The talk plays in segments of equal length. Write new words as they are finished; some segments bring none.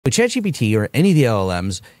With ChatGPT or any of the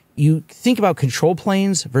LLMs, you think about control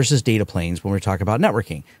planes versus data planes when we're talking about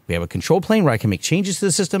networking. We have a control plane where I can make changes to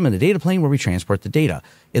the system and a data plane where we transport the data.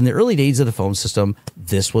 In the early days of the phone system,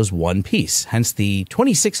 this was one piece, hence the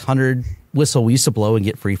 2600 whistle we used to blow and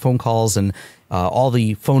get free phone calls and all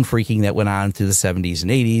the phone freaking that went on through the 70s and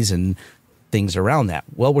 80s and things around that.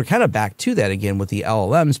 Well, we're kind of back to that again with the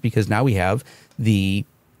LLMs because now we have the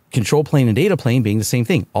control plane and data plane being the same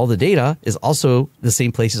thing. All the data is also the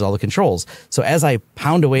same place as all the controls. So as I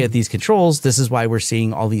pound away at these controls, this is why we're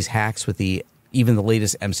seeing all these hacks with even the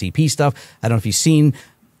latest MCP stuff. I don't know if you've seen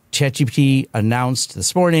ChatGPT announced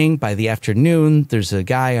this morning by the afternoon. There's a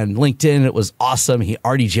guy on LinkedIn. It was awesome. He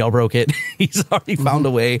already jailbroke it. He's already found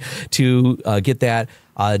a way to get that.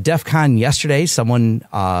 DEF CON yesterday,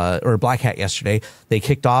 or Black Hat yesterday, they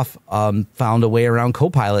kicked off, found a way around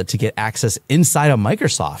Copilot to get access inside of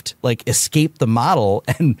Microsoft, like escape the model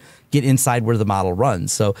and get inside where the model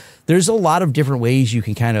runs. So there's a lot of different ways you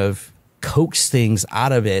can kind of coax things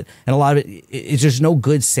out of it. And a lot of it's just no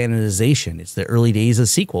good sanitization. It's the early days of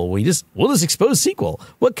SQL. We'll just expose SQL.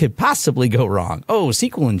 What could possibly go wrong? Oh,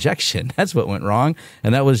 SQL injection. That's what went wrong.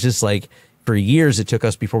 And that was just like, for years it took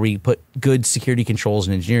us before we put good security controls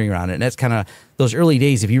and engineering around it. And that's kind of those early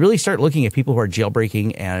days. If you really start looking at people who are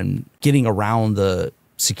jailbreaking and getting around the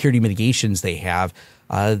security mitigations they have,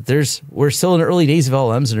 we're still in the early days of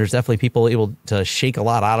LLMs, and there's definitely people able to shake a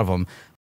lot out of them.